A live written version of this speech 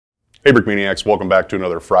Hey Brickmaniacs, welcome back to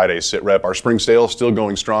another Friday Sit Rep. Our spring sale is still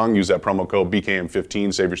going strong. Use that promo code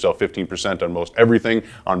BKM15, save yourself 15% on most everything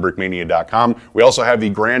on brickmania.com. We also have the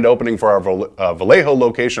grand opening for our Vallejo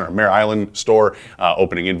location, our Mare Island store,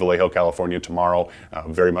 opening in Vallejo, California tomorrow.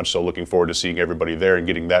 Very much so looking forward to seeing everybody there and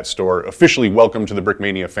getting that store officially welcome to the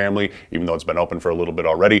Brickmania family, even though it's been open for a little bit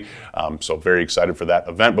already. So very excited for that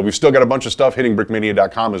event, but we've still got a bunch of stuff hitting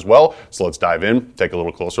brickmania.com as well. So let's dive in, take a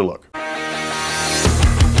little closer look.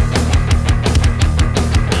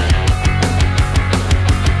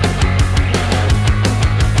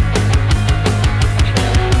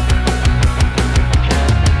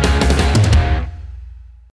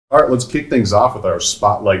 All right, let's kick things off with our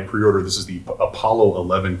Spotlight pre-order. This is the Apollo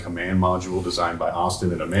 11 command module designed by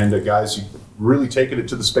Austin and Amanda. Guys, you've really taken it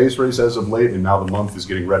to the space race as of late, and now the month is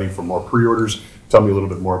getting ready for more pre-orders. Tell me a little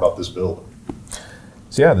bit more about this build.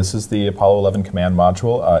 So yeah, this is the Apollo 11 command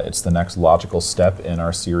module. It's the next logical step in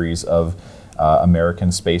our series of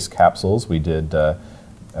American space capsules. We did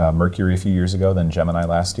Mercury a few years ago, then Gemini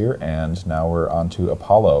last year, and now we're on to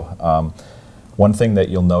Apollo. One thing that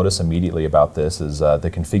you'll notice immediately about this is the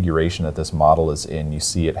configuration that this model is in. You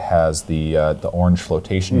see it has the orange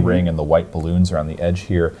flotation ring and the white balloons are on the edge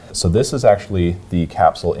here. So this is actually the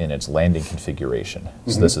capsule in its landing configuration.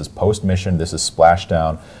 So this is post-mission, this is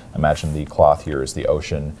splashdown. Imagine the cloth here is the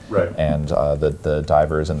ocean, and the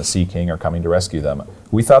divers and the Sea King are coming to rescue them.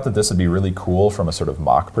 We thought that this would be really cool from a sort of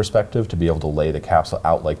mock perspective to be able to lay the capsule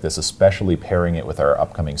out like this, especially pairing it with our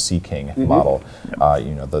upcoming Sea King model.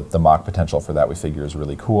 You know, the mock potential for that we figure is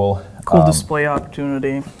really cool. Cool display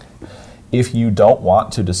opportunity. If you don't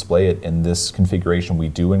want to display it in this configuration, we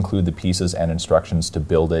do include the pieces and instructions to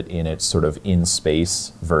build it in its sort of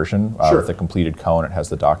in-space version. With the completed cone, it has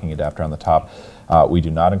the docking adapter on the top. We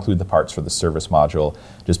do not include the parts for the service module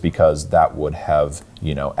just because that would have,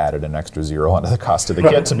 you know, added an extra zero onto the cost of the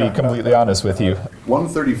kit, to be completely honest with you.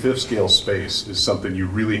 1/35th scale space is something you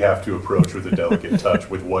really have to approach with a delicate touch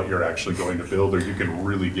with what you're actually going to build, or you can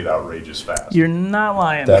really get outrageous fast. You're not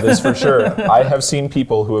lying. That is for sure. I have seen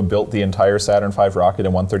people who have built the entire Saturn V rocket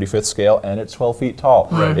in 1/35th scale, and it's 12 feet tall.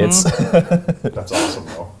 It's That's awesome,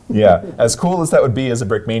 though. Yeah, as cool as that would be as a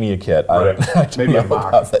Brickmania kit. Maybe a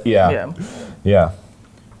mock. Yeah.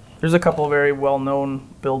 There's a couple very well-known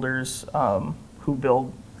builders who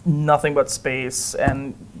build nothing but space,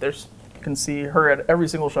 and there's you can see her at every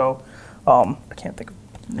single show. I can't think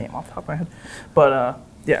of the name off the top of my head, but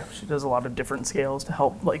yeah, she does a lot of different scales to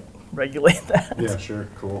help like regulate that. Yeah, sure,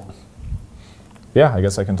 cool. Yeah, I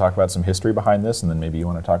guess I can talk about some history behind this, and then maybe you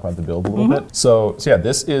want to talk about the build a little bit. So yeah,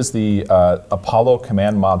 this is the Apollo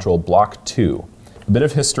Command Module Block 2. A bit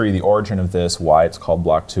of history, the origin of this, why it's called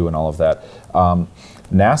Block 2 and all of that.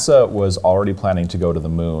 NASA was already planning to go to the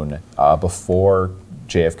moon before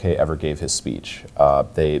JFK ever gave his speech.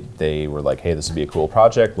 They were like, hey, this would be a cool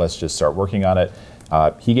project, let's just start working on it.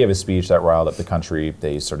 He gave his speech, that riled up the country,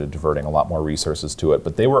 they started diverting a lot more resources to it,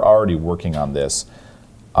 but they were already working on this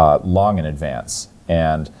long in advance.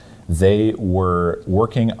 And they were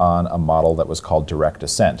working on a model that was called direct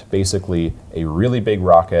ascent. Basically, a really big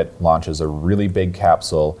rocket launches a really big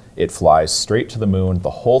capsule, it flies straight to the moon, the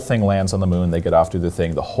whole thing lands on the moon, they get off to the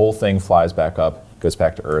thing, the whole thing flies back up, goes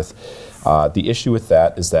back to Earth. The issue with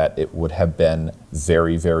that is that it would have been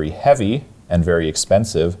very, very heavy and very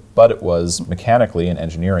expensive, but it was mechanically and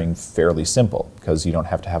engineering fairly simple because you don't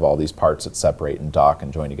have to have all these parts that separate and dock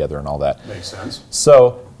and join together and all that. Makes sense.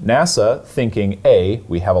 So NASA, thinking A,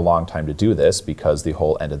 we have a long time to do this because the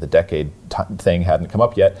whole end of the decade thing hadn't come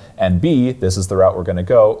up yet, and B, this is the route we're going to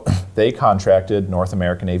go, they contracted North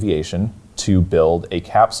American Aviation to build a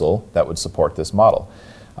capsule that would support this model.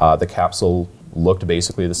 The capsule looked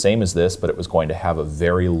basically the same as this, but it was going to have a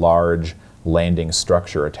very large landing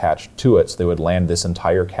structure attached to it, so they would land this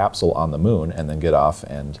entire capsule on the moon and then get off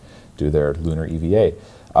and do their lunar EVA.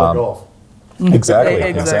 Golf.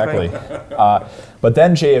 Exactly. But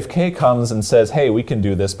then JFK comes and says, hey, we can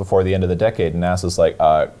do this before the end of the decade, and NASA's like,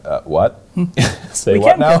 what? Say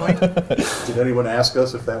what now? Did anyone ask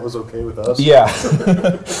us if that was okay with us? Yeah.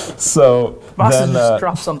 So Boss then, just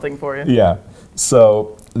dropped something for you. Yeah.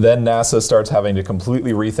 So then NASA starts having to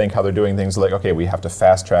completely rethink how they're doing things. Like, okay, we have to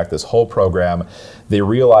fast track this whole program. They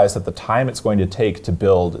realize that the time it's going to take to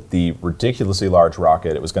build the ridiculously large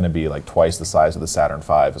rocket, it was going to be like twice the size of the Saturn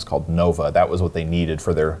V. It's called Nova. That was what they needed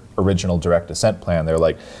for their original direct ascent plan. They're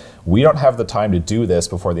like, we don't have the time to do this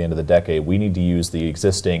before the end of the decade. We need to use the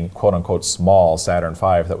existing quote unquote small Saturn V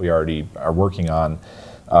that we already are working on.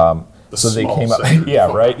 So they came up,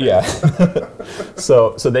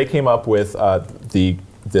 So they came up with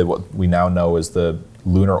what we now know as the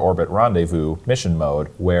Lunar Orbit Rendezvous mission mode,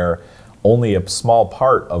 where only a small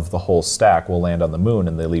part of the whole stack will land on the moon,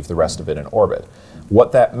 and they leave the rest of it in orbit.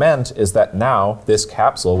 What that meant is that now this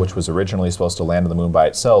capsule, which was originally supposed to land on the moon by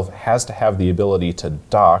itself, has to have the ability to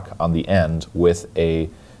dock on the end with a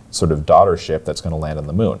sort of daughter ship that's going to land on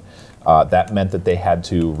the moon. That meant that they had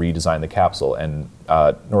to redesign the capsule, and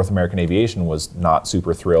North American Aviation was not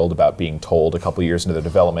super thrilled about being told a couple years into the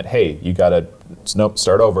development, hey, you got to, nope,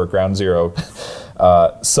 start over, ground zero.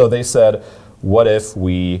 So they said, what if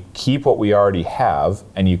we keep what we already have,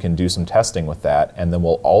 and you can do some testing with that, and then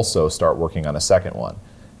we'll also start working on a second one?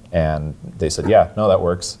 And they said, yeah, no, that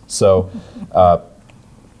works. So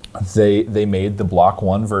they made the Block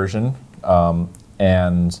 1 version,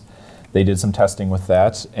 and they did some testing with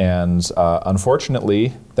that, and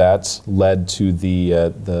unfortunately, that led to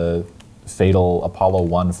the fatal Apollo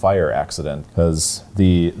 1 fire accident, because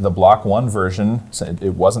the Block 1 version,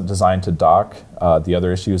 it wasn't designed to dock. The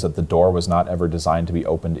other issue is that the door was not ever designed to be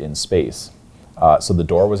opened in space. So the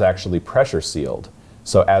door was actually pressure sealed.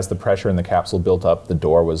 So as the pressure in the capsule built up, the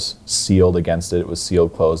door was sealed against it. It was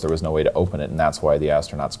sealed closed. There was no way to open it, and that's why the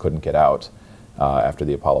astronauts couldn't get out after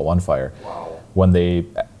the Apollo 1 fire. Wow.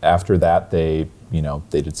 After that, they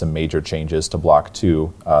did some major changes to Block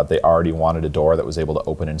 2. They already wanted a door that was able to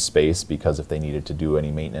open in space, because if they needed to do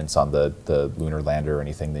any maintenance on the lunar lander or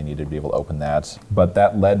anything, they needed to be able to open that. But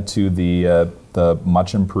that led to the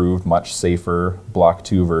much improved, much safer Block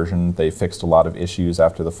 2 version. They fixed a lot of issues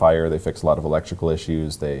after the fire. They fixed a lot of electrical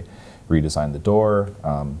issues. They redesigned the door.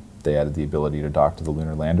 They added the ability to dock to the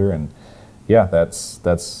lunar lander, and yeah,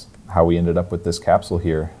 that's how we ended up with this capsule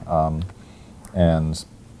here. And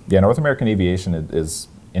yeah, North American Aviation is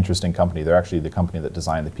an interesting company. They're actually the company that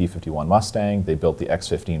designed the P-51 Mustang. They built the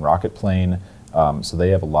X-15 rocket plane. So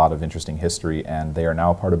they have a lot of interesting history, and they are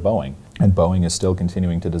now a part of Boeing. And Boeing is still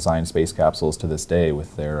continuing to design space capsules to this day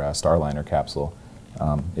with their Starliner capsule,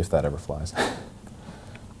 if that ever flies.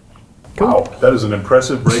 Wow, that is an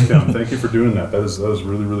impressive breakdown. Thank you for doing that. That was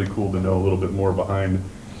really, really cool to know a little bit more behind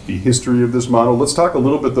the history of this model. Let's talk a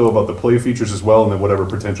little bit, though, about the play features as well, and then whatever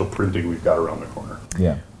potential printing we've got around the corner.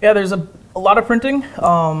 Yeah. Yeah, there's a lot of printing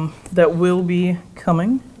that will be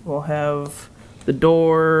coming. We'll have the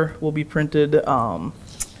door will be printed. The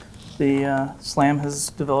SLAM has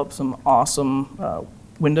developed some awesome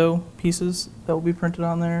window pieces that will be printed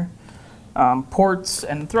on there. Ports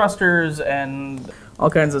and thrusters and all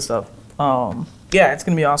kinds of stuff. Yeah, it's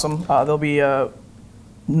going to be awesome. There'll be a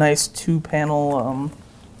nice 2-panel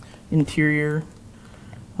interior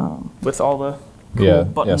with all the cool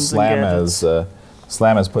buttons and gadgets.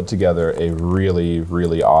 SLAM has put together a really,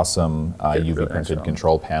 really awesome UV printed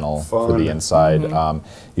control panel for the inside.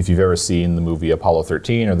 If you've ever seen the movie Apollo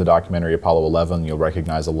 13 or the documentary Apollo 11, you'll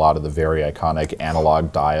recognize a lot of the very iconic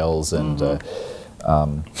analog dials. And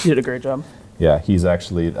he did a great job. Yeah, he's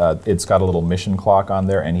actually, it's got a little mission clock on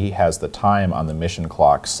there, and he has the time on the mission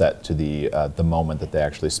clock set to the moment that they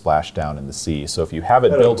actually splash down in the sea. So if you have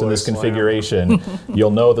it built in this configuration,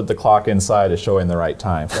 you'll know that the clock inside is showing the right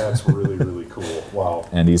time. That's really, really cool. Wow.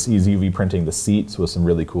 And he's UV printing the seats with some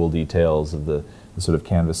really cool details of the sort of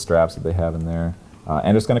canvas straps that they have in there.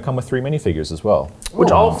 And it's going to come with 3 minifigures as well,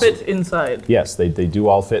 which all fit inside. Yes, they do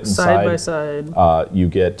all fit inside. Side by side. You'll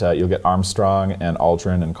get Armstrong and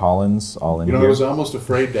Aldrin and Collins all in here. I was almost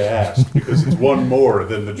afraid to ask, because it's one more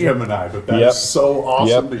than the Gemini, but that is so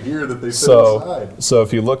awesome to hear that they fit inside. So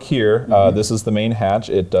if you look here, this is the main hatch.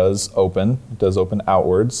 It does open. It does open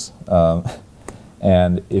outwards.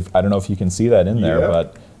 And I don't know if you can see that in there,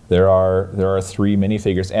 but there are 3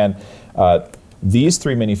 minifigures, and these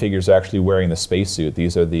 3 minifigures are actually wearing the spacesuit.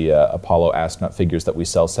 These are the Apollo astronaut figures that we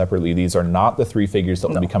sell separately. These are not the 3 figures that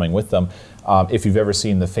will be coming with them. If you've ever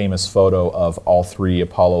seen the famous photo of all 3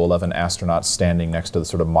 Apollo 11 astronauts standing next to the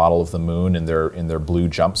sort of model of the moon in their blue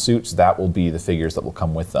jumpsuits, that will be the figures that will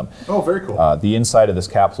come with them. Oh, very cool. The inside of this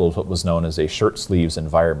capsule is what was known as a shirt sleeves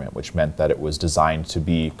environment, which meant that it was designed to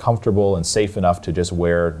be comfortable and safe enough to just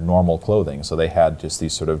wear normal clothing. So they had just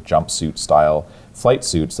these sort of jumpsuit style flight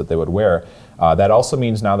suits that they would wear. That also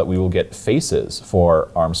means now that we will get faces for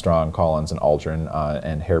Armstrong, Collins, and Aldrin,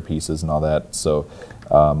 and hair pieces and all that. So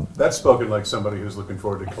that's spoken like somebody who's looking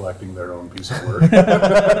forward to collecting their own piece of work.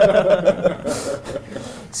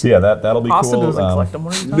 So yeah, that'll be Austin cool. doesn't collect them.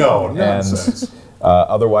 What are you talking No, about? nonsense.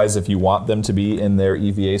 Otherwise, if you want them to be in their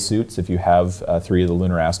EVA suits, if you have 3 of the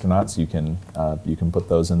lunar astronauts, you can put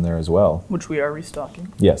those in there as well. Which we are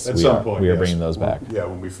restocking. Yes, At we some are. point, We are yes. bringing those back. Yeah,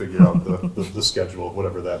 when we figure out the schedule,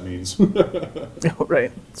 whatever that means.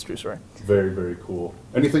 Right, it's a true story. Very, very cool.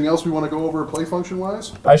 Anything else we want to go over play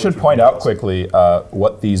function-wise? I should point out quickly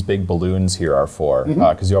what these big balloons here are for,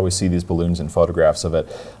 because you always see these balloons in photographs of it.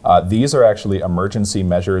 These are actually emergency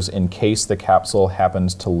measures in case the capsule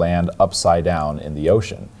happens to land upside down in the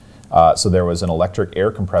ocean. So there was an electric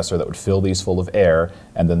air compressor that would fill these full of air,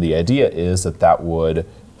 and then the idea is that that would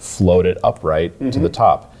float it upright to the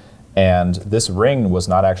top. And this ring was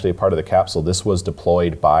not actually a part of the capsule. This was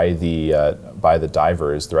deployed by the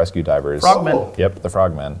divers, the rescue divers. Frogmen. Oh. Yep, the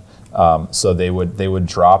frogmen. So they would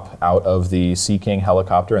drop out of the Sea King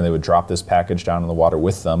helicopter and they would drop this package down in the water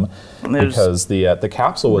with them And there's because the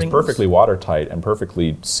capsule was rings. perfectly watertight and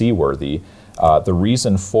perfectly seaworthy. The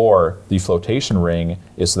reason for the flotation ring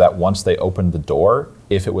is so that once they opened the door,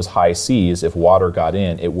 if it was high seas, if water got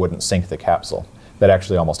in, it wouldn't sink the capsule. That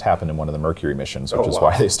actually almost happened in one of the Mercury missions, which Oh, is wow.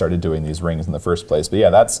 why they started doing these rings in the first place. But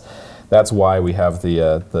yeah, that's why we have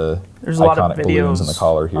the There's a lot of iconic balloons in the videos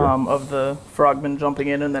collar here. of the frogmen jumping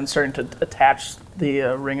in and then starting to attach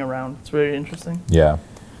the ring around. It's very interesting. Yeah.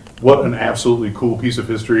 What an absolutely cool piece of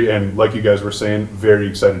history, and like you guys were saying, very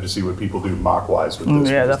excited to see what people do Mach-wise with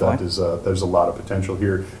this. Yeah, because definitely. There's a lot of potential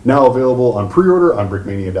here. Now available on pre-order on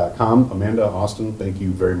brickmania.com. Amanda, Austin, thank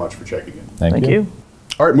you very much for checking in. Thank you.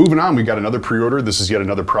 All right, moving on, we got another pre-order. This is yet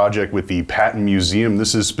another project with the Patton Museum.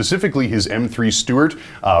 This is specifically his M3 Stuart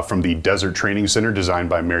from the Desert Training Center, designed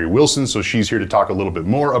by Mary Wilson. So she's here to talk a little bit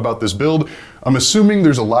more about this build. I'm assuming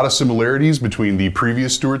there's a lot of similarities between the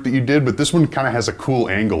previous Stuart that you did, but this one kind of has a cool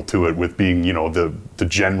angle to it with being, you know, the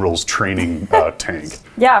general's training tank.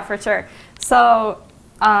 Yeah, for sure. So,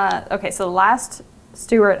 okay, so the last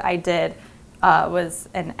Stuart I did was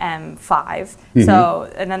an M5.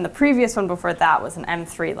 So, and then the previous one before that was an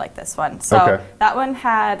M3 like this one. So Okay. that one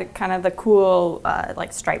had kind of the cool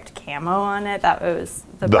like striped camo on it. That was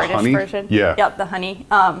the British honey? version. Yeah. Yep, the honey.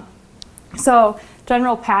 So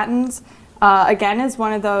General Patton's, again, is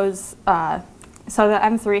one of those, so the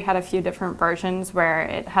M3 had a few different versions where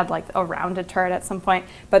it had like a rounded turret at some point,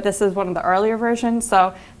 but this is one of the earlier versions.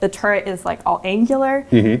 So the turret is like all angular.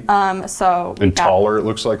 So we And got- taller, it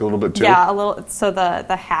looks like a little bit too. yeah, a little. So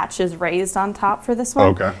the hatch is raised on top for this one.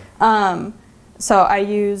 Okay. So I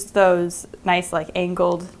used those nice like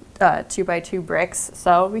angled 2x2 bricks,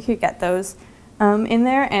 so we could get those in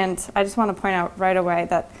there. And I just want to point out right away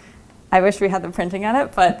that I wish we had the printing on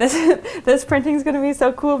it, but this printing is going to be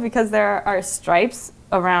so cool because there are stripes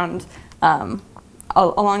around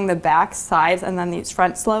along the back sides, and then these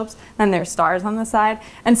front slopes, and there's stars on the side.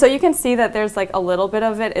 And so you can see that there's like a little bit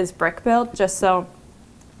of it is brick built, just so,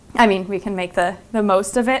 I mean, we can make the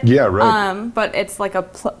most of it. Yeah, right. But it's like a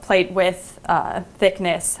plate with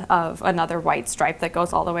thickness of another white stripe that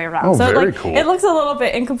goes all the way around. Oh, so very like, cool. it looks a little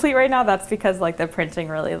bit incomplete right now. That's because like the printing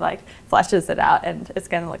really like fleshes it out, and it's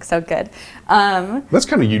gonna look so good. That's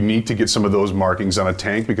kind of unique to get some of those markings on a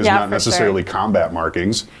tank because Yeah, not for necessarily combat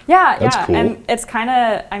markings. Yeah, That's yeah, cool. and it's kind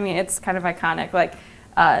of, I mean, it's kind of iconic. Like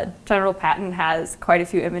General Patton has quite a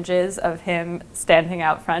few images of him standing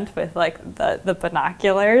out front with like the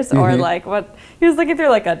binoculars, or like what he was looking through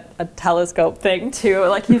like a telescope thing too.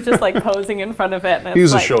 Like he's just like posing in front of it. And it's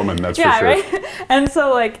He's a like, showman, that's for yeah, sure. right. And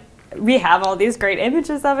so like we have all these great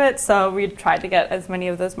images of it, so we tried to get as many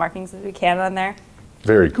of those markings as we can on there.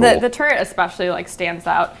 Very cool. The turret especially like stands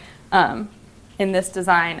out in this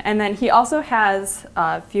design, and then he also has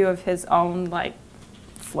a few of his own like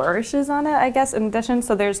flourishes on it, I guess, in addition.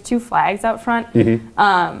 So there's 2 flags out front.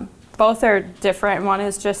 Both are different. One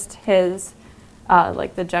is just his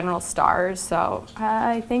like the general stars. So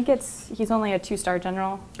I think he's only a 2-star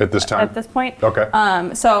general At this time? At this point. Okay.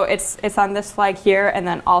 So it's on this flag here, and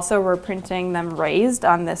then also we're printing them raised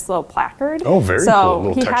on this little placard. Oh, very so cool. A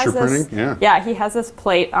little he texture has this, printing, yeah. Yeah, he has this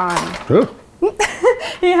plate on. Ugh.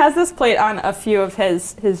 He has this plate on a few of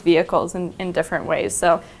his vehicles in different ways.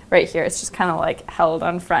 So right here, it's just kind of like held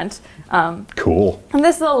on front. Cool. And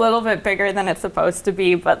this is a little bit bigger than it's supposed to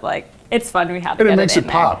be, but like it's fun. We have to And it get makes in it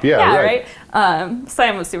there. pop. Yeah, right.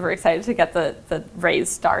 Sam was super excited to get the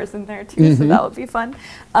raised stars in there too, so that would be fun.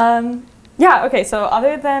 Yeah. Okay. So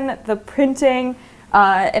other than the printing,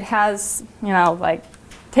 it has, you know, like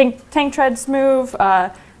tank treads move.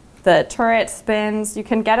 The turret spins. You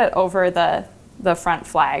can get it over the front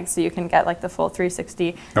flag, so you can get like the full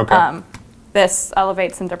 360. Okay. This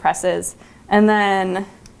elevates and depresses, and then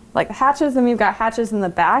like the hatches, and we've got hatches in the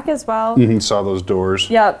back as well. Saw those doors.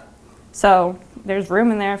 Yep. So there's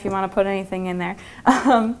room in there if you want to put anything in there.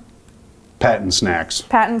 Patton snacks.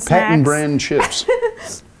 Patton Patton snacks. brand chips.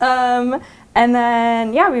 And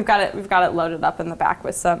then yeah, we've got it loaded up in the back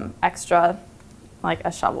with some extra, like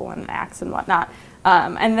a shovel and an axe and whatnot.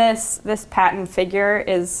 And this Patton figure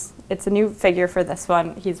it's a new figure for this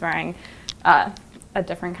one. He's wearing a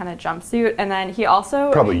different kind of jumpsuit, and then he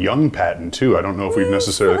also Probably young Patton too. I don't know if we've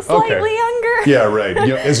necessarily slightly younger. Yeah, right.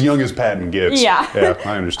 As young as Patton gets. Yeah. Yeah,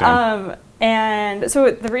 I understand. And so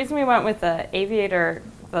the reason we went with the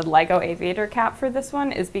Lego aviator cap for this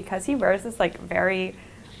one is because he wears this like very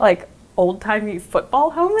like old-timey football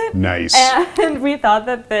helmet. Nice. And we thought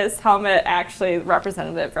that this helmet actually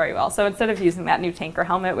represented it very well. So instead of using that new tanker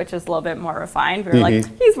helmet, which is a little bit more refined, we were like,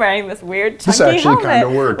 he's wearing this weird chunky This actually helmet. kind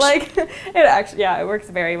of works. Like it works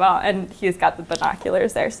very well. And he's got the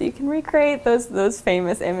binoculars there, so you can recreate those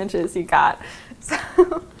famous images you got. So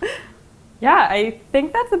yeah, I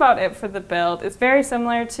think that's about it for the build. It's very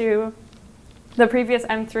similar to the previous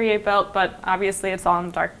M3A build, but obviously it's all in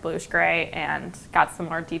dark bluish gray and got some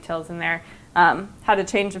more details in there. Had to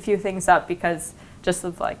change a few things up because just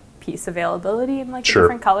of like piece availability and like the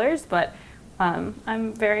different colors, but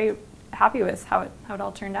I'm very happy with how it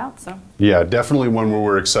all turned out. So yeah, definitely one where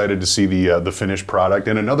we're excited to see the finished product,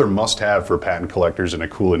 and another must-have for Patton collectors and a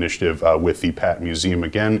cool initiative with the Patton Museum.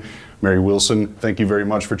 Again, Mary Wilson, thank you very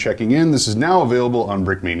much for checking in. This is now available on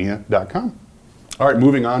brickmania.com. All right,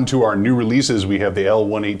 moving on to our new releases, we have the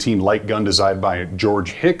L118 light gun designed by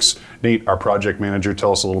George Hicks. Nate, our project manager,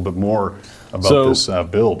 tell us a little bit more about this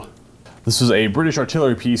build. This is a British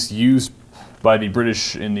artillery piece used by the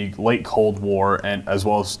British in the late Cold War, and as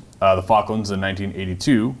well as the Falklands in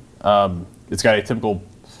 1982. It's got a typical,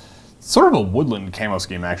 sort of a woodland camo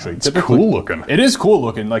scheme, actually. It's cool looking. It is cool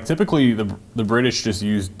looking. Like typically, the British just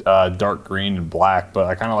used dark green and black, but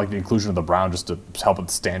I kind of like the inclusion of the brown just to help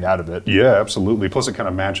it stand out a bit. Yeah, absolutely. Plus, it kind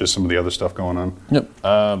of matches some of the other stuff going on. Yep.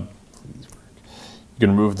 You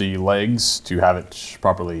can remove the legs to have it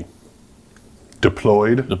properly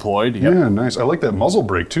Deployed. deployed. Yep. Yeah, nice. I like that muzzle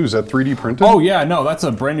brake too. Is that 3D printed? Oh yeah, no, that's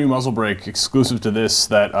a brand new muzzle brake exclusive to this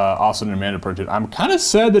that Austin and Amanda printed. I'm kind of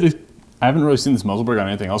sad that I haven't really seen this muzzle brake on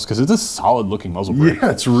anything else because it's a solid looking muzzle brake. Yeah,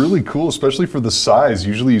 it's really cool, especially for the size.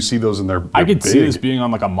 Usually you see those in their I could big. see this being on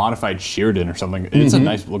like a modified Sheridan or something. It's a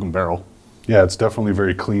nice looking barrel. Yeah, it's definitely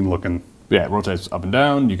very clean looking. Yeah, it rotates up and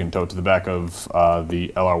down. You can tow it to the back of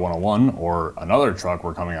the LR101 or another truck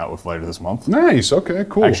we're coming out with later this month. Nice, okay,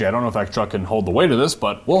 cool. Actually, I don't know if that truck can hold the weight of this,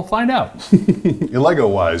 but we'll find out.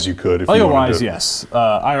 Lego-wise, you could. If you wanted Lego-wise, to. yes. your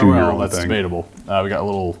IRL, own that's thing. debatable. We got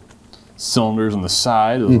little cylinders on the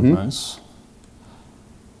side. Those look nice.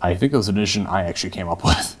 I think that was an addition I actually came up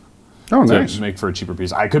with Oh, to nice. make for a cheaper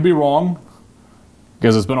piece. I could be wrong,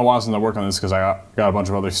 because it's been a while since I worked on this because I got a bunch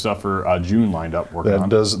of other stuff for June lined up working on.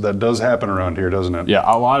 That does happen around here, doesn't it? Yeah,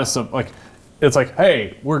 a lot of stuff like it's like,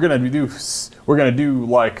 hey, we're gonna do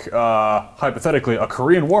like hypothetically a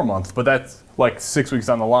Korean War month, but that's like 6 weeks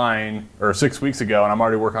down the line or 6 weeks ago, and I'm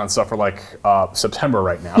already working on stuff for like September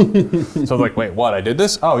right now. So I was like, wait, what? I did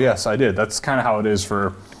this? Oh yes, I did. That's kind of how it is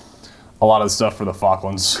for a lot of the stuff for the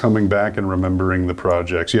Falklands. Coming back and remembering the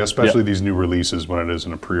projects. Yeah, especially Yep. these new releases when it is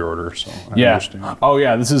in a pre-order. So I Yeah. understand. Oh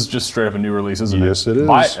yeah, this is just straight up a new release, isn't it? Yes, it is.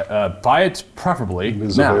 Buy it preferably It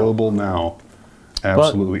is now. available now.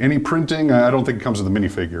 Absolutely. Any printing? I don't think it comes with a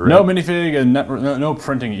minifigure, right? No minifig and no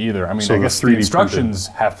printing either. I mean, So I the guess 3D the instructions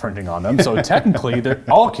have printing on them, so technically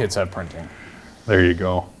all kits have printing. There you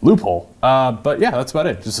go. Loophole. But yeah, that's about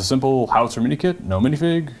it. Just a simple howitzer mini kit, no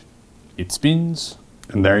minifig. It spins.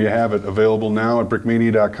 And there you have it, available now at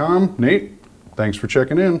brickmania.com. Nate, thanks for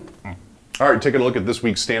checking in. All right, taking a look at this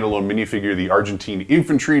week's standalone minifigure, the Argentine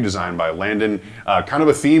Infantry, designed by Landon. Kind of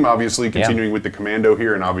a theme, obviously, continuing with the Commando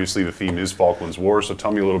here, and obviously the theme is Falklands War, so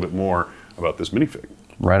tell me a little bit more about this minifig.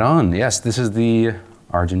 Right on. Yes, this is the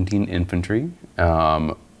Argentine Infantry.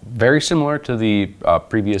 Very similar to the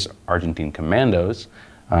previous Argentine Commandos.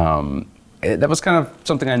 That was kind of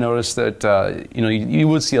something I noticed that you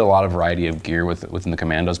would see a lot of variety of gear within the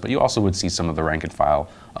Commandos, but you also would see some of the rank and file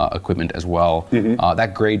equipment as well.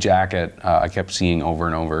 That gray jacket I kept seeing over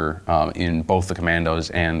and over in both the Commandos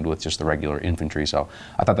and with just the regular infantry. So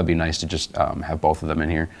I thought that'd be nice to just have both of them in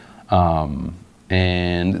here.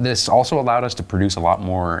 And this also allowed us to produce a lot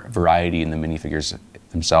more variety in the minifigures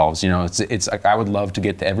themselves. You know, it's like I would love to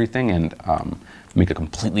get to everything and make a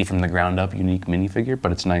completely from the ground up unique minifigure,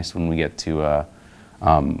 but it's nice when we get to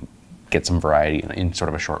get some variety in sort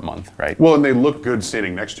of a short month, right? Well, and they look good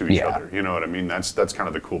standing next to each Yeah. other. You know what I mean? That's kind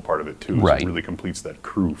of the cool part of it too. Is Right. It really completes that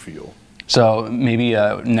crew feel. So maybe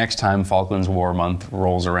next time Falklands War Month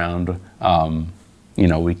rolls around,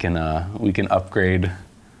 we can upgrade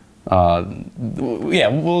Yeah,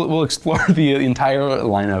 we'll explore the entire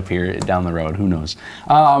lineup here down the road. Who knows?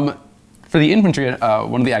 For the infantry,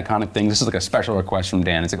 one of the iconic things. This is like a special request from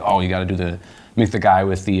Dan. It's like, oh, you got to make the guy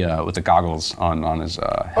with the goggles on his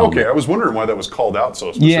helmet. Okay, I was wondering why that was called out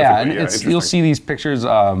so specifically. Yeah, and interesting. you'll see these pictures.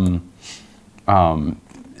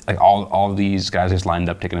 Like all of these guys just lined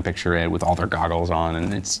up taking a picture with all their goggles on,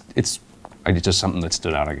 and it's just something that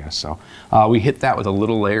stood out, I guess. So we hit that with a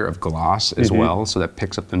little layer of gloss as well, so that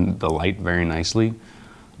picks up the light very nicely.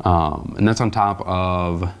 And that's on top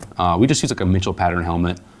of, we just use like a Mitchell pattern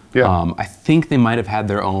helmet. Yeah. I think they might have had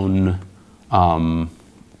their own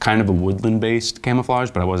kind of a woodland-based camouflage,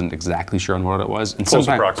 but I wasn't exactly sure on what it was. And Close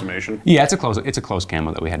approximation. Yeah, it's a close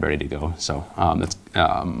camo that we had ready to go. So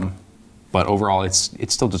but overall, it's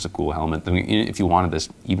still just a cool helmet. I mean, if you wanted this,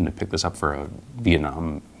 even to pick this up for a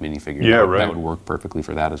Vietnam minifigure, that would work perfectly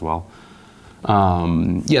for that as well.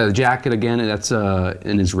 Yeah, the jacket again, that's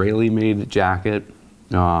an Israeli-made jacket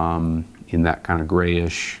in that kind of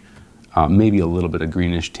grayish, maybe a little bit of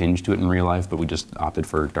greenish tinge to it in real life, but we just opted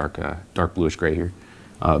for dark bluish gray here.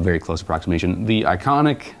 Very close approximation. The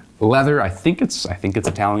iconic leather, I think it's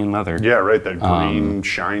Italian leather. Yeah, right. That green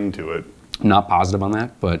shine to it. Not positive on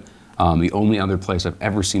that, but the only other place I've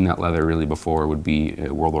ever seen that leather really before would be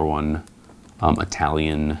World War I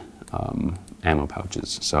Italian ammo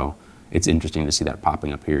pouches. So it's interesting to see that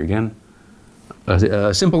popping up here again.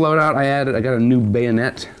 A simple loadout I got a new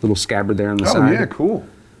bayonet, little scabbard there on the side. Oh yeah, cool.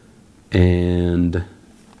 And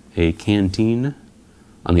a canteen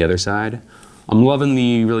on the other side. I'm loving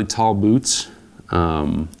the really tall boots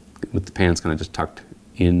with the pants kind of just tucked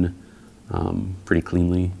in pretty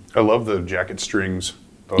cleanly. I love the jacket strings.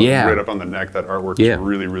 Right up on the neck. That artwork is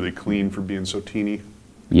really, really clean for being so teeny.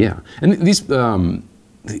 Yeah, and these,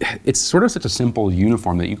 it's sort of such a simple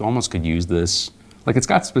uniform that you almost could use this. Like, it's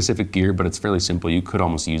got specific gear, but it's fairly simple. You could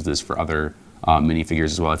almost use this for other minifigures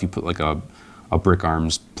as well. If you put like a Brick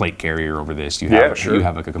Arms plate carrier over this, you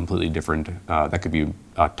have like a completely different. That could be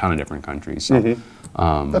a ton of different countries. So,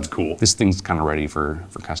 that's cool. This thing's kind of ready for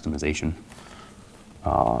customization.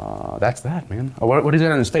 That's that, man. Oh, what is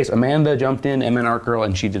it on his face? Amanda jumped in, MN Art Girl,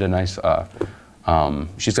 and she did a nice.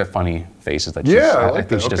 She's got funny faces that. I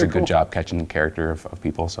think she does a good job catching the character of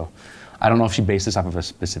people. So, I don't know if she based this off of a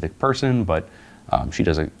specific person, but she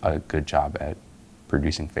does a good job at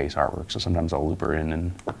producing face artwork. So sometimes I'll loop her in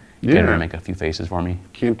and get her to make a few faces for me.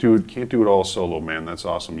 Can't do it all solo, man. That's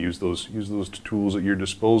awesome. Use those tools at your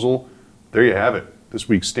disposal. There you have it. This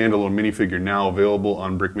week's standalone minifigure now available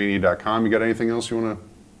on brickmania.com. You got anything else you want to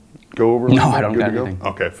go over? No, I don't got anything.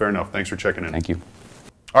 Okay, fair enough. Thanks for checking in. Thank you.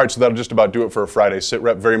 All right, so that'll just about do it for a Friday sit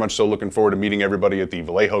rep. Very much so looking forward to meeting everybody at the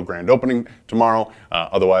Vallejo grand opening tomorrow.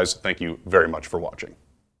 Otherwise, thank you very much for watching.